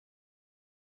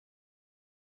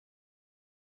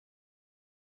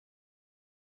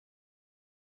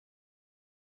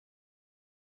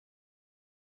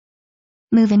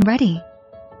Move-in ready.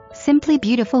 Simply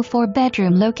beautiful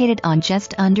 4-bedroom located on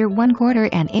just under 1/4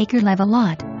 an acre level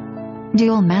lot.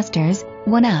 Dual masters,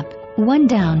 1 up, 1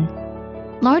 down.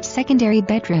 Large secondary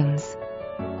bedrooms.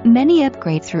 Many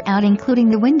upgrades throughout including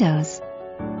the windows.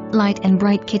 Light and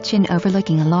bright kitchen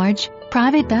overlooking a large,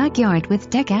 private backyard with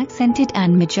deck accented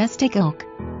and majestic oak.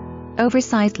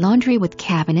 Oversized laundry with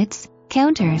cabinets,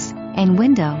 counters, and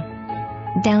window.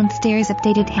 Downstairs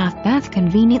updated half-bath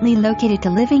conveniently located to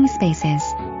living spaces.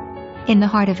 In the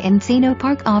heart of Encino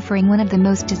Park, offering one of the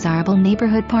most desirable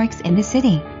neighborhood parks in the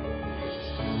city.